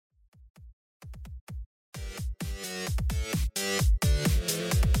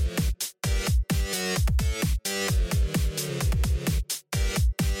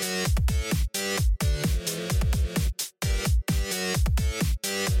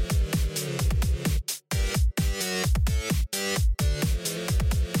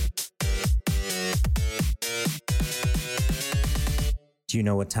Do you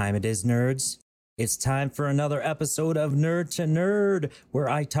know what time it is, nerds? It's time for another episode of Nerd2Nerd, where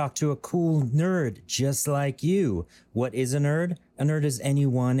I talk to a cool nerd just like you. What is a nerd? A nerd is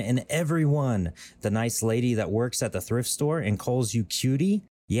anyone and everyone. The nice lady that works at the thrift store and calls you cutie?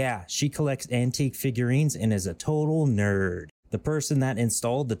 Yeah, she collects antique figurines and is a total nerd. The person that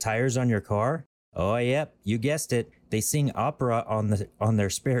installed the tires on your car? Oh, yep, you guessed it. They sing opera on their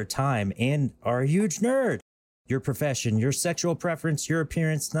spare time and are a huge nerd. Your profession, your sexual preference, your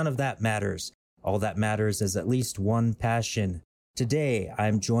appearance, none of that matters. All that matters is at least one passion. Today,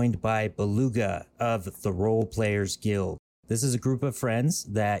 I'm joined by Baluga of the Rollplayers Guild. This is a group of friends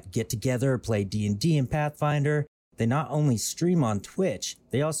that get together, play D&D and Pathfinder. They not only stream on Twitch,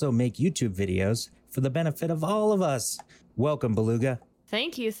 they also make YouTube videos for the benefit of all of us. Welcome, Baluga.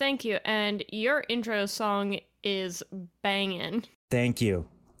 Thank you. And your intro song is banging. Thank you.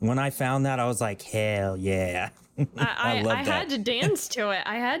 When I found that, I was like, hell yeah. I love that. I had to dance to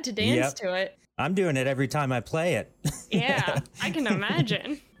it. I'm doing it every time I play it. Yeah, I can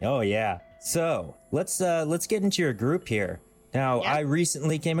imagine. Oh, yeah. So let's get into your group here. Now, I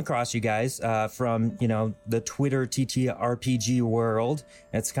recently came across you guys from, the Twitter TTRPG world.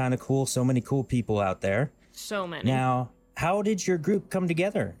 It's kind of cool. So many cool people out there. So many. Now, how did your group come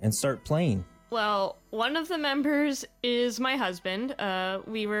together and start playing? Well, one of the members is my husband.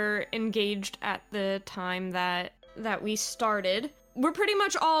 We were engaged at the time that we started. We're pretty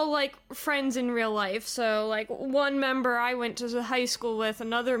much all, like, friends in real life. So, like, one member I went to high school with,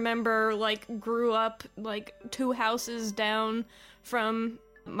 another member, like, grew up, like, 2 houses down from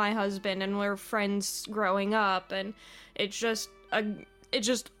my husband, and we're friends growing up, and it's just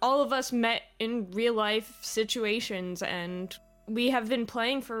all of us met in real life situations, and we have been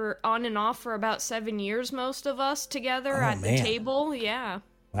playing for on and off for about 7 years, most of us together the table. Yeah.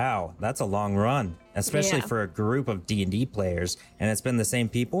 Wow, that's a long run, especially for a group of D&D players. And it's been the same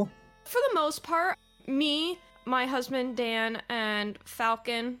people? For the most part, me, my husband Dan, and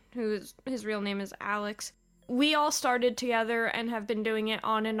Falcon, his real name is Alex, we all started together and have been doing it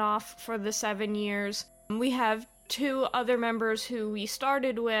on and off for the 7 years. We have 2 other members who we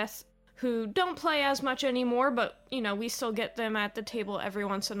started with who don't play as much anymore, but, we still get them at the table every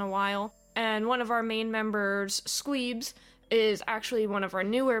once in a while. And one of our main members, Squeebs, is actually one of our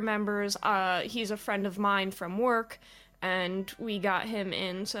newer members. He's a friend of mine from work, and we got him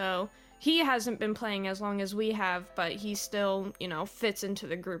in, so he hasn't been playing as long as we have, but he still, fits into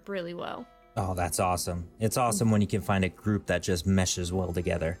the group really well. Oh, that's awesome. It's awesome when you can find a group that just meshes well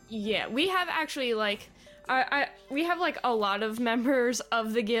together. Yeah, we have actually, we have, a lot of members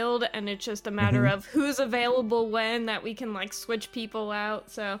of the guild, and it's just a matter of who's available when, that we can, switch people out,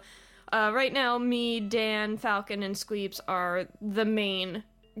 so right now, me, Dan, Falcon, and Squeeps are the main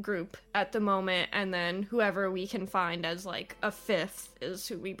group at the moment, and then whoever we can find as, a 5th is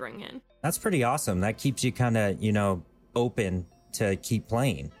who we bring in. That's pretty awesome. That keeps you kind of, open to keep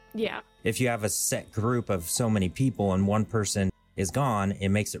playing. Yeah. If you have a set group of so many people and one person is gone, it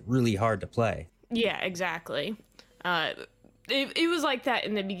makes it really hard to play. Yeah, exactly. It was like that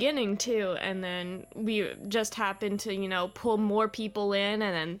in the beginning, too, and then we just happened to, pull more people in,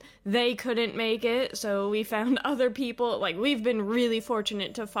 and then they couldn't make it, so we found other people. We've been really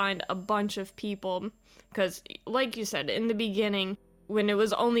fortunate to find a bunch of people, because, like you said, in the beginning, when it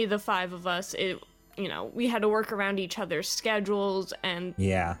was only the 5 of us, we had to work around each other's schedules, and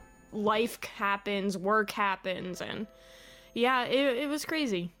life happens, work happens, and it was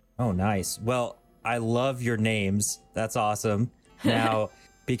crazy. Oh, nice. Well, I love your names. That's awesome. Now,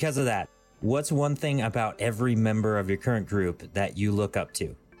 because of that, what's one thing about every member of your current group that you look up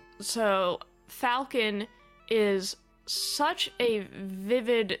to? So, Falcon is such a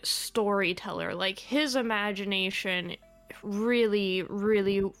vivid storyteller. His imagination really,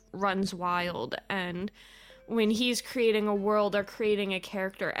 really runs wild. And when he's creating a world or creating a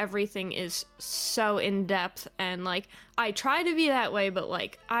character, everything is so in-depth. And, I try to be that way, but,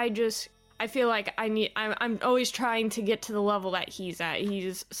 I feel like I'm always trying to get to the level that he's at.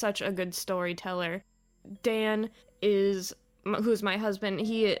 He's such a good storyteller. Dan who's my husband,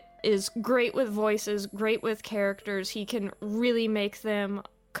 he is great with voices, great with characters. He can really make them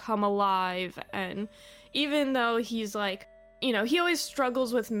come alive. And even though he's he always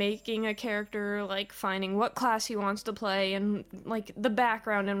struggles with making a character, finding what class he wants to play and, the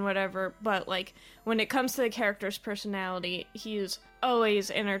background and whatever. But, when it comes to the character's personality, he's always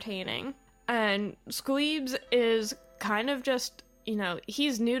entertaining. And Squeebs is kind of just,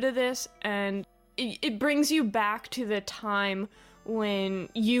 he's new to this, and it brings you back to the time when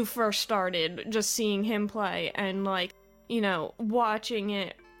you first started, just seeing him play, and, watching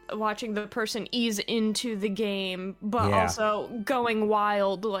it watching the person ease into the game, but Yeah. also going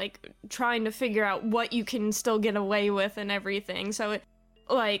wild, like trying to figure out what you can still get away with and everything. So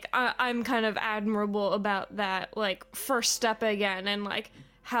I'm kind of admirable about that, like, first step again, and like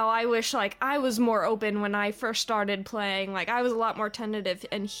how I wish like I was more open when I first started playing. Like, I was a lot more tentative,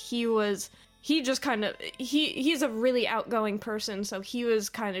 and he's a really outgoing person, so he was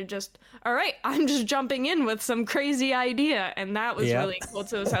kind of just, all right, I'm just jumping in with some crazy idea, and that was really cool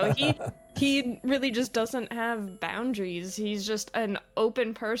too. So he really just doesn't have boundaries. He's just an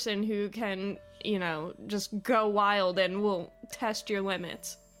open person who can, just go wild and will test your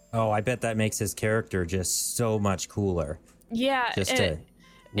limits. Oh, I bet that makes his character just so much cooler. Yeah, just to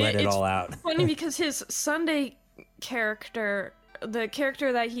let it all out. It's funny because his Sunday character, the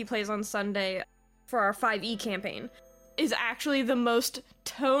character that he plays on Sunday for our 5e campaign, is actually the most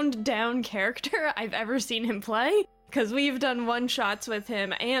toned down character I've ever seen him play, because we've done one-shots with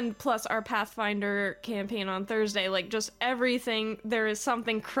him, and plus our Pathfinder campaign on Thursday, like, just everything, there is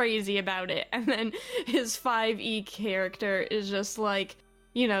something crazy about it. And then his 5e character is just like,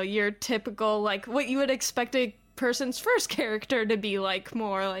 your typical, like, what you would expect a person's first character to be like,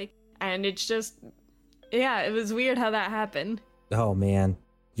 more like, and it's just, yeah, it was weird how that happened. Oh man,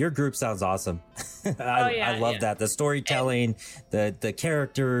 your group sounds awesome. I love that, the storytelling, the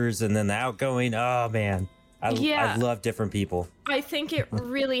characters, and then the outgoing. Oh man, I love different people. I think it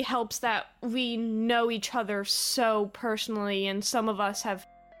really helps that we know each other so personally, and some of us have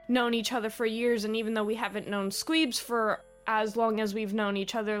known each other for years, and even though we haven't known Squeebs for as long as we've known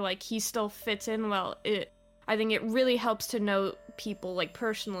each other, like, he still fits in well. I think it really helps to know people, like,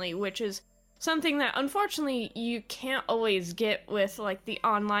 personally, which is something that unfortunately you can't always get with, like, the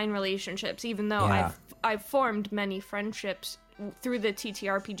online relationships, even though I've formed many friendships through the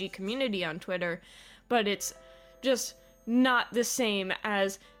TTRPG community on Twitter, but it's just not the same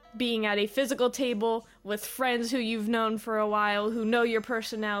as being at a physical table with friends who you've known for a while, who know your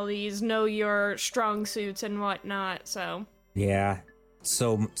personalities, know your strong suits and whatnot. So yeah,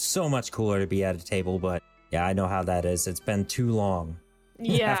 so much cooler to be at a table, but yeah, I know how that is. It's been too long.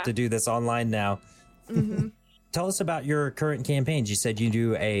 Yeah, you have to do this online now. Mm-hmm. Tell us about your current campaigns. You said you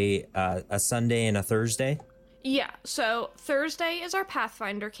do a Sunday and a Thursday. Yeah, so Thursday is our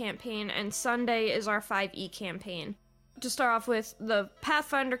Pathfinder campaign, and Sunday is our 5e campaign. To start off with, the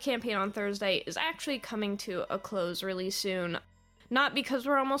Pathfinder campaign on Thursday is actually coming to a close really soon. Not because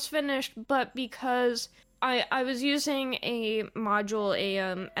we're almost finished, but because I was using a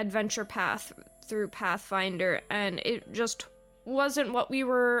module, adventure path through Pathfinder, and it just wasn't what we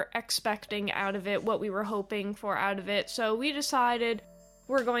were expecting out of it, what we were hoping for out of it, so we decided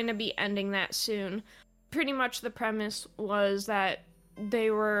we're going to be ending that soon. Pretty much the premise was that they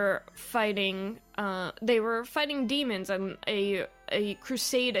were fighting demons, and a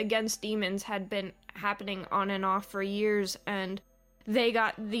crusade against demons had been happening on and off for years, and they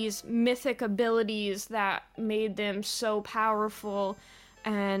got these mythic abilities that made them so powerful,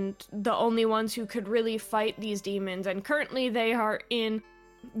 and the only ones who could really fight these demons, and currently they are in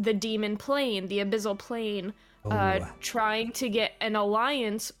the demon plane, the abyssal plane, trying to get an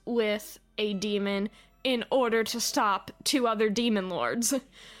alliance with a demon in order to stop 2 other demon lords.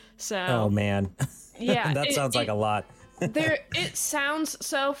 So, oh man, yeah, that sounds like a lot. It sounds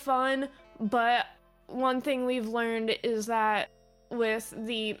so fun, but one thing we've learned is that with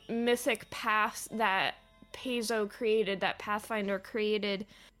the mythic paths that Pathfinder created,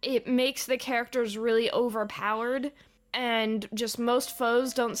 it makes the characters really overpowered, and just most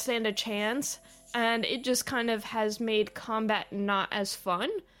foes don't stand a chance, and it just kind of has made combat not as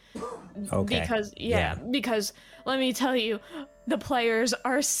fun. Okay. Because let me tell you, the players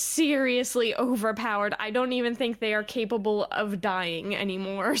are seriously overpowered. I don't even think they are capable of dying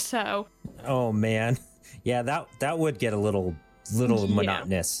anymore, so. Oh man. Yeah, that would get a little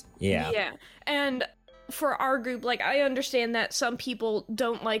monotonous. Yeah. Yeah. And for our group, like, I understand that some people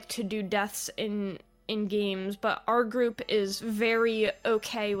don't like to do deaths in games, but our group is very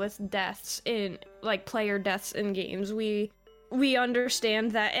okay with deaths player deaths in games. We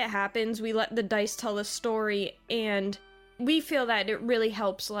understand that it happens, we let the dice tell the story, and we feel that it really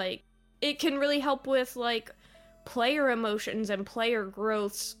helps, like, it can really help with, like, player emotions and player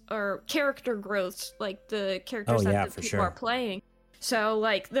growths, or character growths, like, the characters that the people are playing. So,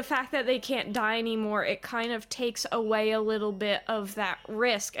 like, the fact that they can't die anymore, it kind of takes away a little bit of that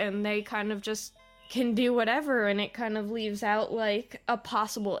risk, and they kind of just can do whatever, and it kind of leaves out, like, a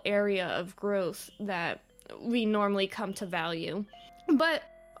possible area of growth that we normally come to value. But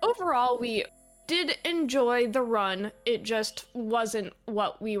overall, we did enjoy the run. It just wasn't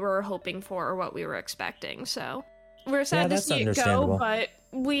what we were hoping for or what we were expecting. So we're sad to see it go, but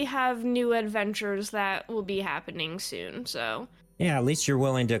we have new adventures that will be happening soon, so... Yeah, at least you're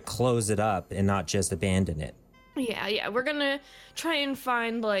willing to close it up and not just abandon it. Yeah, we're gonna try and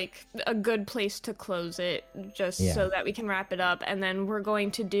find, like, a good place to close it, just so that we can wrap it up, and then we're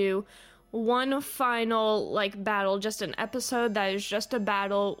going to do one final, like, battle, just an episode that is just a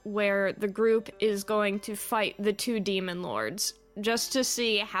battle where the group is going to fight the 2 demon lords, just to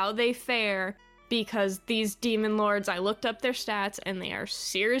see how they fare, because these demon lords, I looked up their stats, and they are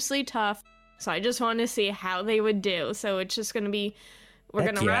seriously tough, so I just want to see how they would do. So it's just gonna be... We're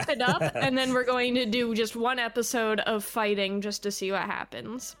going to wrap it up, and then we're going to do just one episode of fighting just to see what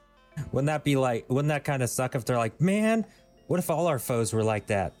happens. Wouldn't that kind of suck if they're like, man, what if all our foes were like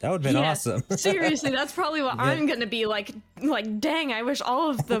that? That would have been awesome. Seriously, that's probably what I'm going to be like, dang, I wish all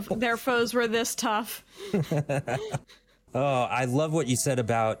of their foes were this tough. Oh, I love what you said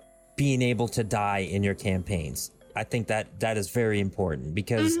about being able to die in your campaigns. I think that is very important,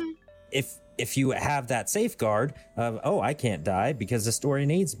 because if you have that safeguard of, oh, I can't die because the story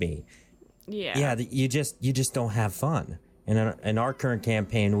needs me. Yeah, you just don't have fun. And in our current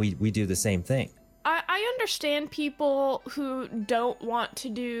campaign, we do the same thing. I understand people who don't want to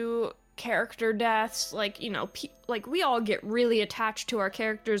do character deaths. Like, you know, like we all get really attached to our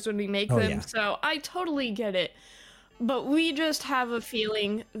characters when we make them. Yeah. So I totally get it. But we just have a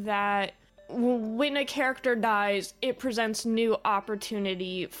feeling that when a character dies, it presents new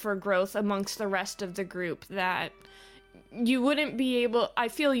opportunity for growth amongst the rest of the group that you wouldn't be able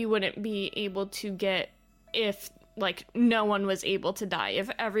to get if, like, no one was able to die, if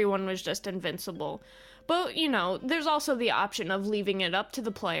everyone was just invincible. But, you know, there's also the option of leaving it up to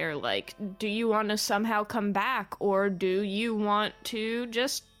the player, like, do you want to somehow come back, or do you want to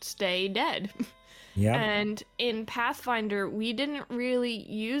just stay dead? Yeah. And in Pathfinder, we didn't really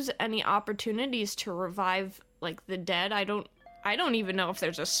use any opportunities to revive, like, the dead. I don't even know if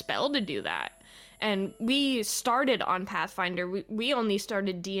there's a spell to do that. And we started on Pathfinder. We only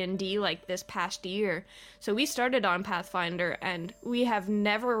started D&D, like, this past year. So we started on Pathfinder, and we have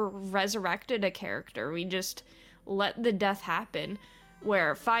never resurrected a character. We just let the death happen.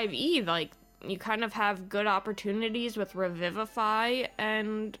 Where 5e, like, you kind of have good opportunities with Revivify,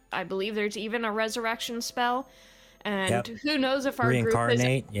 and I believe there's even a resurrection spell. And who knows if our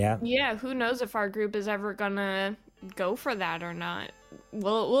Reincarnate, who knows if our group is ever gonna go for that or not.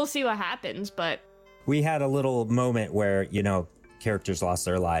 We'll see what happens, but we had a little moment where, you know, characters lost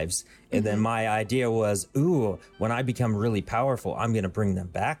their lives, and then my idea was, when I become really powerful, I'm gonna bring them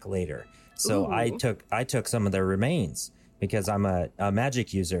back later. So I took some of their remains because I'm a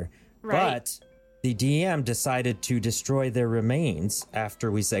magic user. Right. But the DM decided to destroy their remains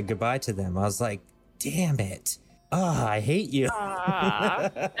after we said goodbye to them. I was like, damn it. I hate you.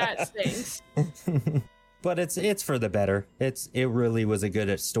 That stinks. But it's for the better. It really was a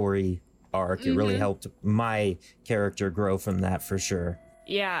good story arc. It really helped my character grow from that, for sure.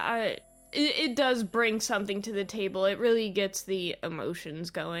 Yeah, it does bring something to the table. It really gets the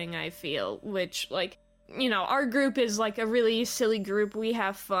emotions going, I feel, which, like, you know, our group is like a really silly group. We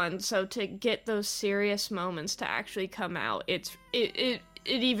have fun, so to get those serious moments to actually come out, it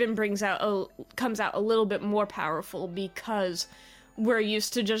even comes out a little bit more powerful, because we're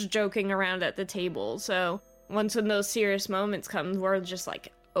used to just joking around at the table. So once when those serious moments come, we're just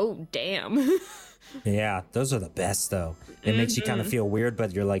like, oh damn. Yeah, those are the best though. It makes you kind of feel weird,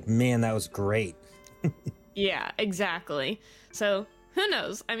 but you're like, man, that was great. Yeah, exactly. So who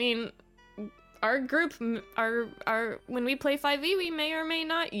knows? I mean, our group, when we play 5e, we may or may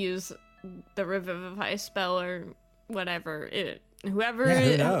not use the Revivify spell or whatever. Whoever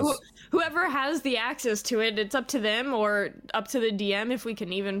has the access to it, it's up to them, or up to the DM if we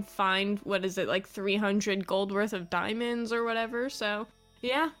can even find, what is it, like 300 gold worth of diamonds or whatever. So,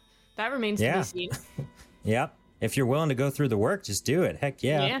 yeah, that remains to be seen. Yep. If you're willing to go through the work, just do it. Heck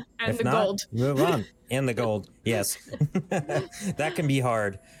yeah. Yeah, and if the not, gold. Move on. And the gold. Yes. That can be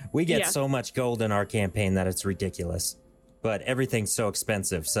hard. We get so much gold in our campaign that it's ridiculous. But everything's so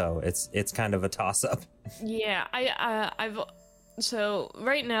expensive, so it's kind of a toss-up. Yeah, so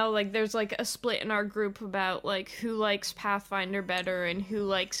right now, like, there's like a split in our group about like who likes Pathfinder better and who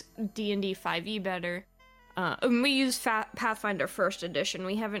likes D&D 5e better. And we use Pathfinder 1st edition.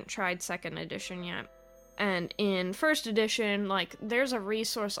 We haven't tried 2nd edition yet. And in 1st edition, like, there's a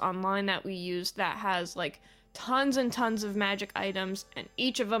resource online that we use that has like tons and tons of magic items, and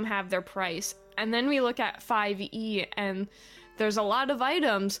each of them have their price. And then we look at 5e, and there's a lot of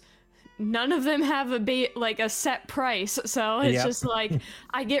items. None of them have a set price, so it's just like,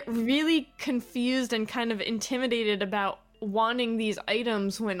 I get really confused and kind of intimidated about wanting these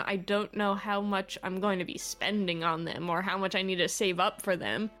items when I don't know how much I'm going to be spending on them or how much I need to save up for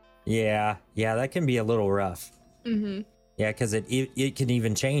them. Yeah, that can be a little rough. Mm-hmm. Yeah, because it can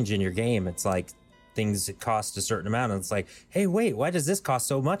even change in your game. It's like things that cost a certain amount, and it's like, hey, wait, why does this cost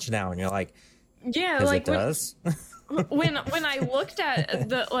so much now? And you're like, yeah, like it does. when I looked at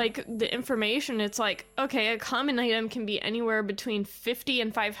the information, it's like, okay, a common item can be anywhere between 50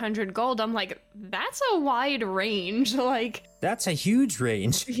 and 500 gold. I'm like, that's a wide range. Like, that's a huge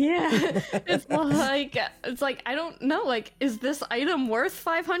range. Yeah, it's like I don't know. Like, is this item worth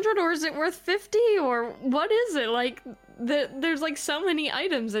 500 or is it worth 50 or what is it? Like, there's like so many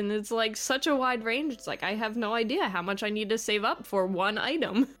items and it's like such a wide range. It's like I have no idea how much I need to save up for one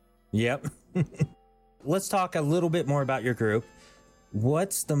item. Yep. Let's talk a little bit more about your group.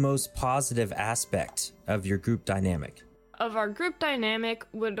 What's the most positive aspect of your group dynamic? Of our group dynamic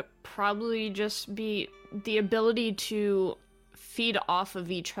would probably just be the ability to feed off of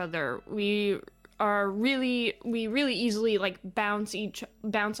each other. We really easily like bounce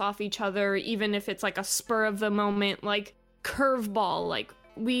off each other, even if it's like a spur of the moment, like curveball. Like,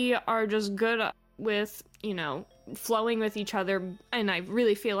 we are just good with, flowing with each other, and I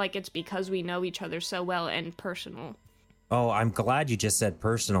really feel like it's because we know each other so well and personal. Oh, I'm glad you just said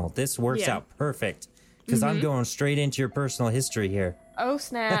personal. This works out perfect, because I'm going straight into your personal history here. Oh,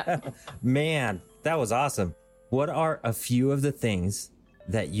 snap. Man, that was awesome. What are a few of the things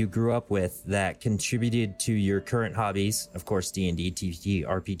that you grew up with that contributed to your current hobbies? Of course, D&D, TTT,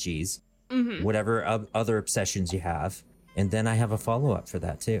 RPGs, whatever other obsessions you have. And then I have a follow-up for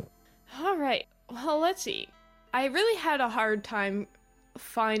that, too. All right. Well, let's see. I really had a hard time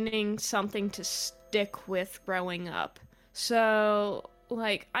finding something to stick with growing up. So,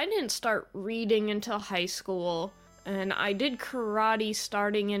 like, I didn't start reading until high school, and I did karate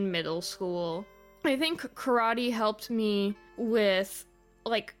starting in middle school. I think karate helped me with,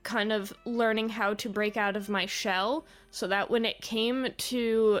 like, kind of learning how to break out of my shell, so that when it came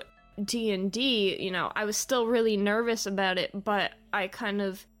to D&D, I was still really nervous about it, but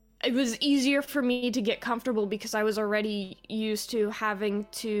it was easier for me to get comfortable because I was already used to having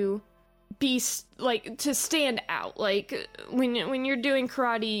to be, like, to stand out. Like, when you're doing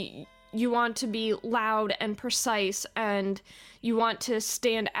karate, you want to be loud and precise, and you want to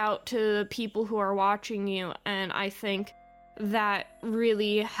stand out to the people who are watching you, and I think that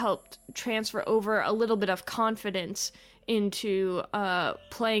really helped transfer over a little bit of confidence into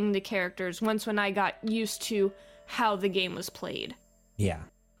playing the characters when I got used to how the game was played. Yeah.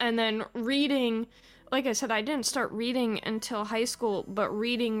 And then reading, like I said, I didn't start reading until high school, but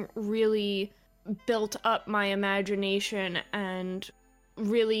reading really built up my imagination and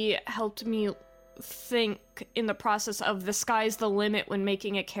really helped me think in the process of the sky's the limit when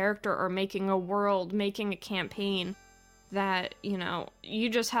making a character or making a world, making a campaign, that, you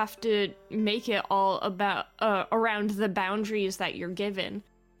just have to make it all about around the boundaries that you're given.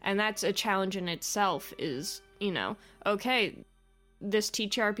 And that's a challenge in itself is, okay, this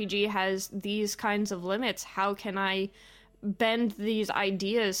TTRPG has these kinds of limits. How can I bend these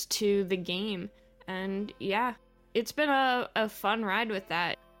ideas to the game? And yeah, it's been a fun ride with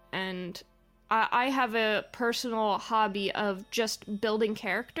that. And I have a personal hobby of just building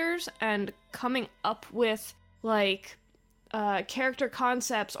characters and coming up with, like, character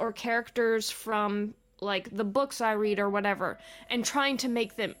concepts or characters from, like, the books I read or whatever, and trying to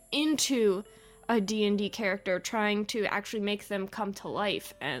make them into a D&D character, trying to actually make them come to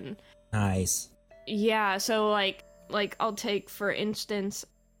life. And nice. Yeah, so like I'll take, for instance,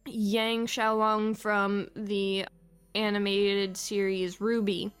 Yang Xiaolong from the animated series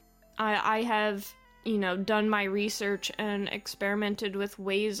Ruby. I have, done my research and experimented with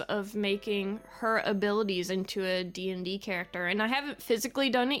ways of making her abilities into a D&D character. And I haven't physically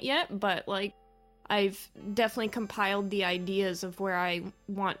done it yet, but, like, I've definitely compiled the ideas of where I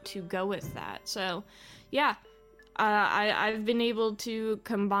want to go with that. So, yeah, I've been able to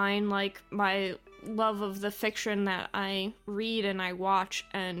combine, like, my love of the fiction that I read and I watch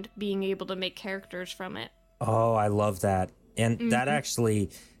and being able to make characters from it. Oh, I love that. And that actually,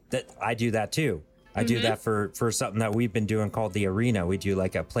 I do that too. I do that for something that we've been doing called the Arena. We do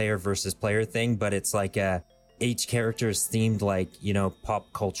like a player versus player thing, but it's like each character is themed like,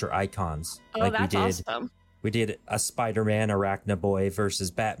 pop culture icons. Oh, like that's awesome. We did a Spider-Man Arachnaboy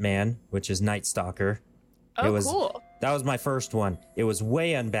versus Batman, which is Night Stalker. Oh, cool. That was my first one. It was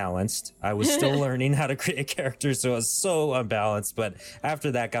way unbalanced. I was still learning how to create characters, so it was so unbalanced. But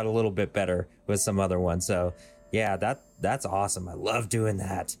after that, got a little bit better with some other ones. So yeah, that's awesome. I love doing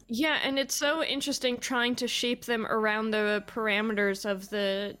that. Yeah, and it's so interesting trying to shape them around the parameters of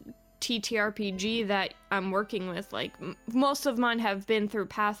the TTRPG that I'm working with, like most of mine have been through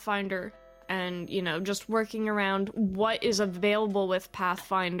Pathfinder, and just working around what is available with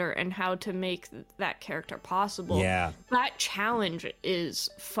Pathfinder and how to make that character possible. Yeah, that challenge is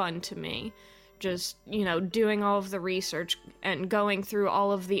fun to me. Just doing all of the research and going through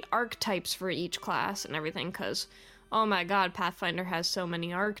all of the archetypes for each class and everything, because oh my god, Pathfinder has so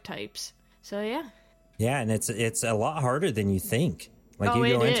many archetypes. So yeah, and it's a lot harder than you think. Like,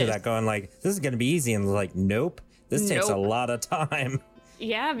 you go into that going like, this is gonna be easy, and like, nope, this takes a lot of time.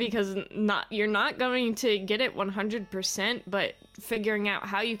 Yeah, because you're not going to get it 100%, but figuring out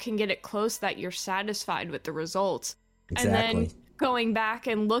how you can get it close that you're satisfied with the results. Exactly. And then going back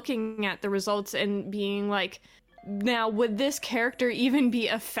and looking at the results and being like, now would this character even be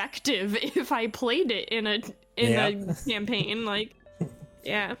effective if I played it in a campaign? Like,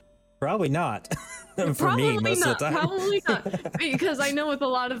 yeah. Probably not. For Probably me, most of the time. Probably not. Because I know with a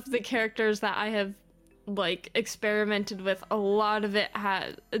lot of the characters that I have like experimented with, a lot of it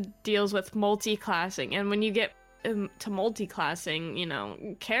deals with multi-classing, and when you get to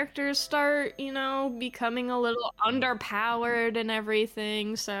multi-classing, characters start becoming a little underpowered and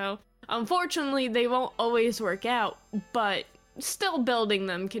everything, so unfortunately they won't always work out, but still building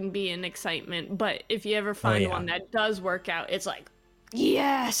them can be an excitement. But if you ever find one that does work out, it's like,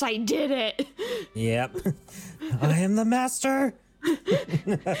 yes, I did it. Yep. I am the master.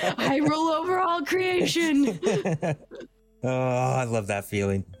 I rule over all creation. Oh, I love that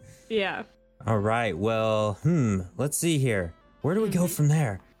feeling. Yeah. All right. Well, let's see here. Where do we go from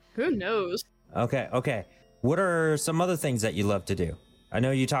there? Who knows? Okay. What are some other things that you love to do? I know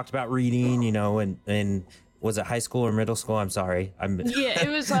you talked about reading, and was it high school or middle school? I'm sorry. It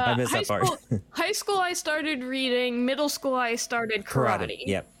was I missed that part. High school I started reading, middle school I started karate.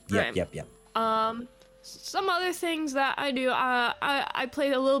 Yep. Some other things that I do, I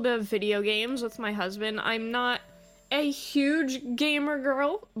play a little bit of video games with my husband. I'm not a huge gamer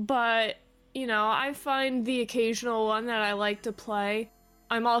girl, but, I find the occasional one that I like to play.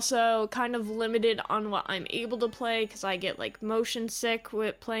 I'm also kind of limited on what I'm able to play, because I get, like, motion sick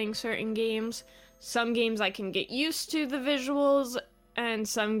with playing certain games. Some games I can get used to the visuals, and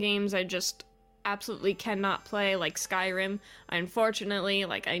some games I just absolutely cannot play, like Skyrim. Unfortunately,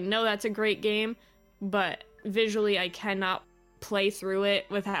 I know that's a great game, but visually I cannot play through it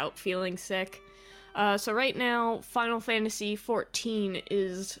without feeling sick. So right now, Final Fantasy 14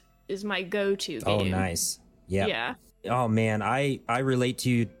 is my go-to game. Oh, nice. Yep. Yeah. Oh man, I relate to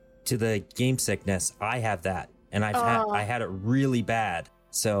you to the game sickness. I have that, and I had it really bad.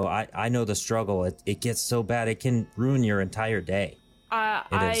 So I know the struggle. It gets so bad it can ruin your entire day.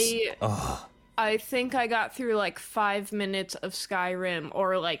 I think I got through 5 minutes of Skyrim,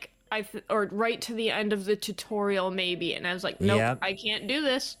 or or right to the end of the tutorial maybe, and I was like, nope, I can't do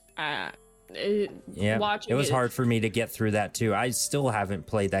this. It was hard for me to get through that too. I still haven't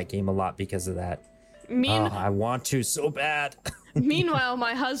played that game a lot because of that. I want to so bad. Meanwhile,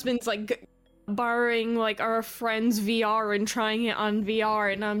 my husband's borrowing our friend's VR and trying it on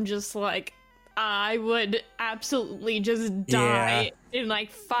VR, and I'm just like, I would absolutely just die in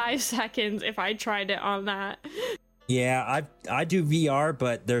 5 seconds if I tried it on that. Yeah, I do VR,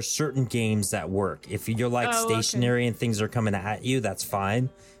 but there's certain games that work. If you're stationary and things are coming at you, that's fine.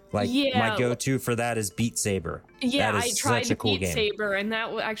 My go-to for that is Beat Saber. Yeah, that is I tried such a cool Beat game. Saber, and that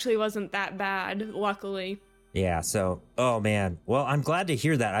actually wasn't that bad, luckily. Yeah, so, oh man. Well, I'm glad to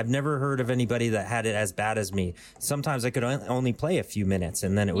hear that. I've never heard of anybody that had it as bad as me. Sometimes I could only play a few minutes,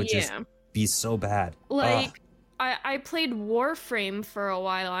 and then it would just be so bad. I played Warframe for a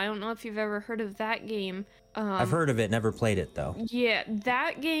while. I don't know if you've ever heard of that game. I've heard of it, never played it, though. Yeah,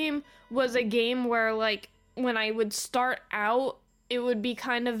 that game was a game where, when I would start out, it would be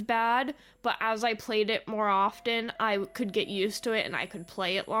kind of bad, but as I played it more often, I could get used to it and I could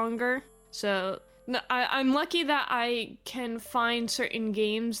play it longer. So I'm lucky that I can find certain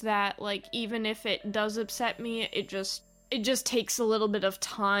games that, even if it does upset me, it just takes a little bit of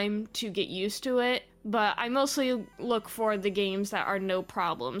time to get used to it. But I mostly look for the games that are no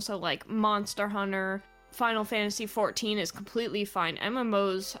problem. So Monster Hunter, Final Fantasy 14 is completely fine.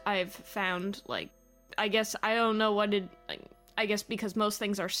 MMOs I've found, I guess, I don't know what it... I guess because most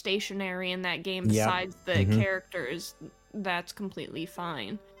things are stationary in that game besides the characters, that's completely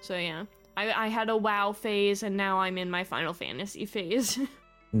fine. So yeah, I had a WoW phase, and now I'm in my Final Fantasy phase.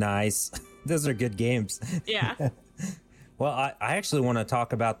 Nice. Those are good games. Yeah. Well, I actually want to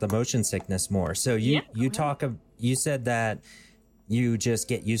talk about the motion sickness more. So you said that you just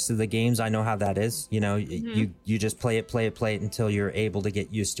get used to the games. I know how that is. You just play it until you're able to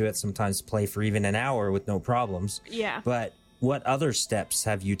get used to it. Sometimes play for even an hour with no problems. Yeah. But what other steps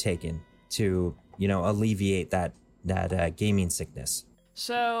have you taken to, alleviate that gaming sickness?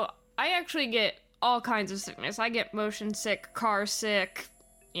 So I actually get all kinds of sickness. I get motion sick, car sick,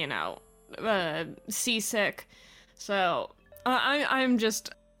 seasick. So I'm just,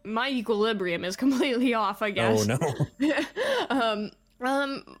 my equilibrium is completely off, I guess. Oh no.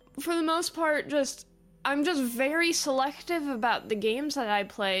 For the most part, I'm just very selective about the games that I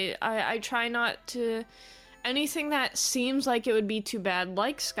play. I try not to, anything that seems like it would be too bad,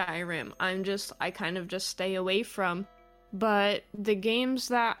 like Skyrim, I kind of just stay away from. But the games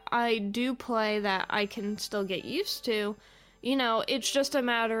that I do play that I can still get used to, it's just a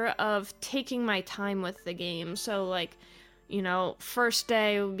matter of taking my time with the game. So, like, first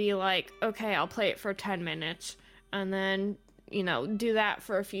day would be like, okay, I'll play it for 10 minutes, and then, do that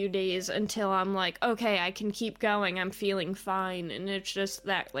for a few days until I'm like, okay, I can keep going, I'm feeling fine. And it's just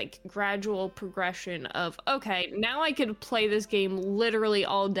that, like, gradual progression of, okay, now I could play this game literally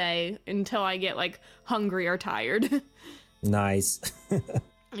all day until I get, like, hungry or tired. Nice.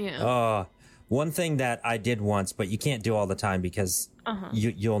 Yeah. One thing that I did once, but you can't do all the time because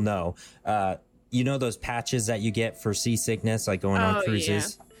you'll know. Those patches that you get for seasickness, like going on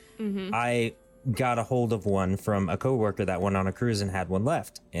cruises? Yeah. Mm-hmm. I got a hold of one from a coworker that went on a cruise and had one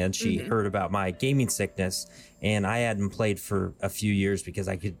left. And she heard about my gaming sickness, and I hadn't played for a few years because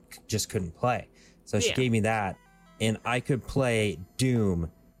I just couldn't play. So she gave me that, and I could play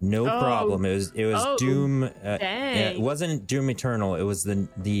Doom. No problem. It was Doom. It wasn't Doom Eternal. It was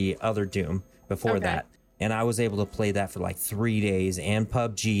the other Doom before that. And I was able to play that for like 3 days, and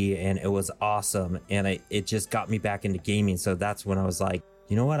PUBG, and it was awesome. And it just got me back into gaming. So that's when I was like,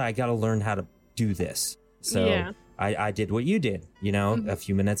 you know what? I got to learn how to do this. So I did what you did, a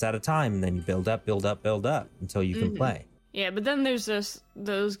few minutes at a time, and then you build up until you can play. Yeah, but then there's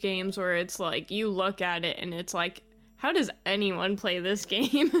those games where it's like, you look at it and it's like, how does anyone play this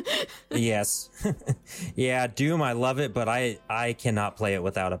game? Yes. Yeah, Doom, I love it, but I cannot play it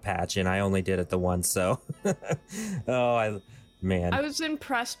without a patch, and I only did it the once, so. Man. I was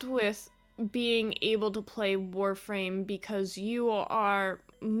impressed with being able to play Warframe because you are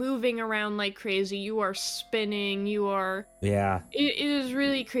moving around like crazy, you are spinning, it is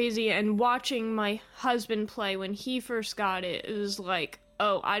really crazy. And watching my husband play when he first got it, it was like,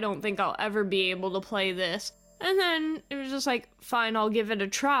 oh, I don't think I'll ever be able to play this. And then it was just like, fine, I'll give it a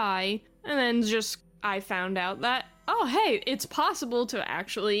try. And then I found out that, oh, hey, it's possible to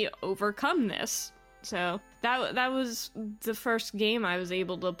actually overcome this. So that was the first game I was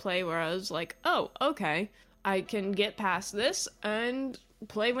able to play where I was like, oh, okay, I can get past this and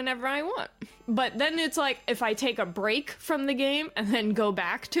play whenever I want. But then it's like, if I take a break from the game and then go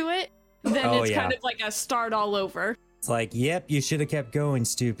back to it, then it's kind of like a start all over. It's like, yep, you should have kept going,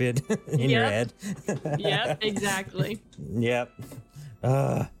 stupid, in your head. Yep, exactly. Yep.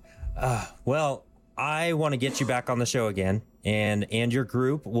 Well, I want to get you back on the show again, and your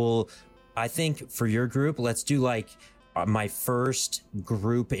group will, I think for your group, let's do like my first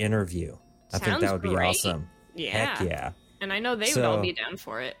group interview. I think that would be awesome. Yeah. Heck yeah. And I know they would all be down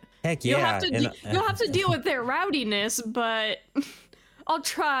for it. Heck yeah. You'll have to deal with their rowdiness, but I'll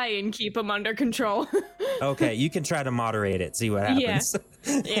try and keep them under control. Okay, you can try to moderate it, see what happens.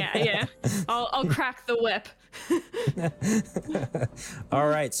 Yeah. I'll crack the whip. All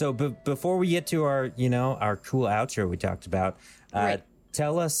right, so before we get to our cool outro we talked about,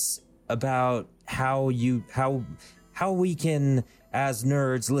 tell us about how we can, as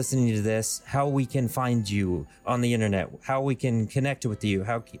nerds listening to this, how we can find you on the internet, how we can connect with you,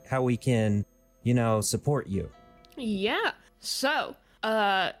 how we can, support you. Yeah. So,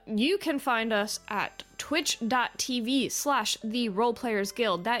 you can find us at twitch.tv/the Rollplayers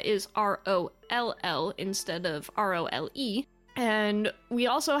Guild. That is ROLL instead of ROLE. And we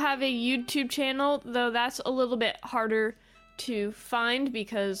also have a YouTube channel, though that's a little bit harder to find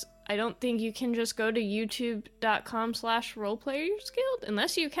because I don't think you can just go to youtube.com/Rollplayers Guild,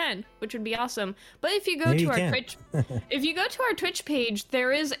 unless you can, which would be awesome. But if you go to our Twitch, if you go to our Twitch page,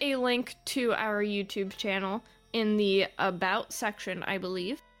 there is a link to our YouTube channel in the About section, I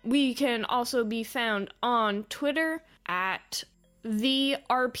believe. We can also be found on Twitter at the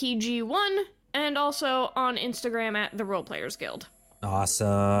RPG1 and also on Instagram at the Rollplayers Guild.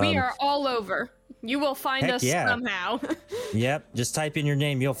 Awesome. We are all over. You will find us somehow. Yep, just type in your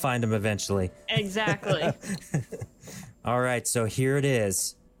name, you'll find them eventually. Exactly. All right, so here it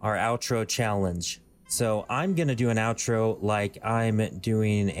is, our outro challenge. So I'm going to do an outro like I'm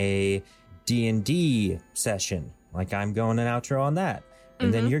doing a D&D session, like I'm going an outro on that.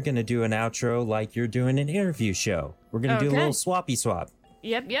 And then you're going to do an outro like you're doing an interview show. We're going to do a little swappy swap.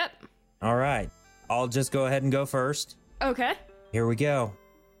 Yep. All right. I'll just go ahead and go first. Okay. Here we go.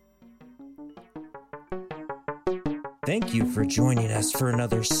 Thank you for joining us for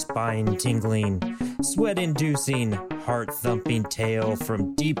another spine-tingling, sweat-inducing, heart-thumping tale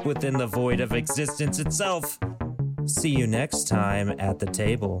from deep within the void of existence itself. See you next time at the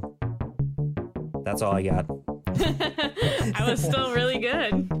table. That's all I got. I was still really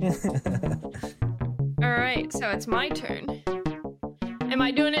good. All right, so it's my turn. Am I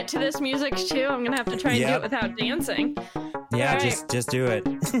doing it to this music too? I'm gonna have to try and do it without dancing. Yeah, right. just do it.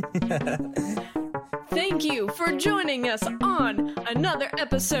 Thank you for joining us on another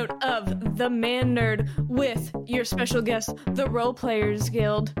episode of The Man Nerd with your special guest, the Rollplayers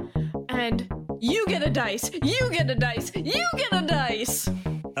Guild. And you get a dice, you get a dice, you get a dice!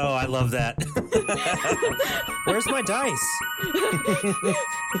 Oh, I love that. Where's my dice?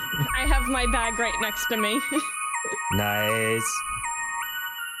 I have my bag right next to me. Nice.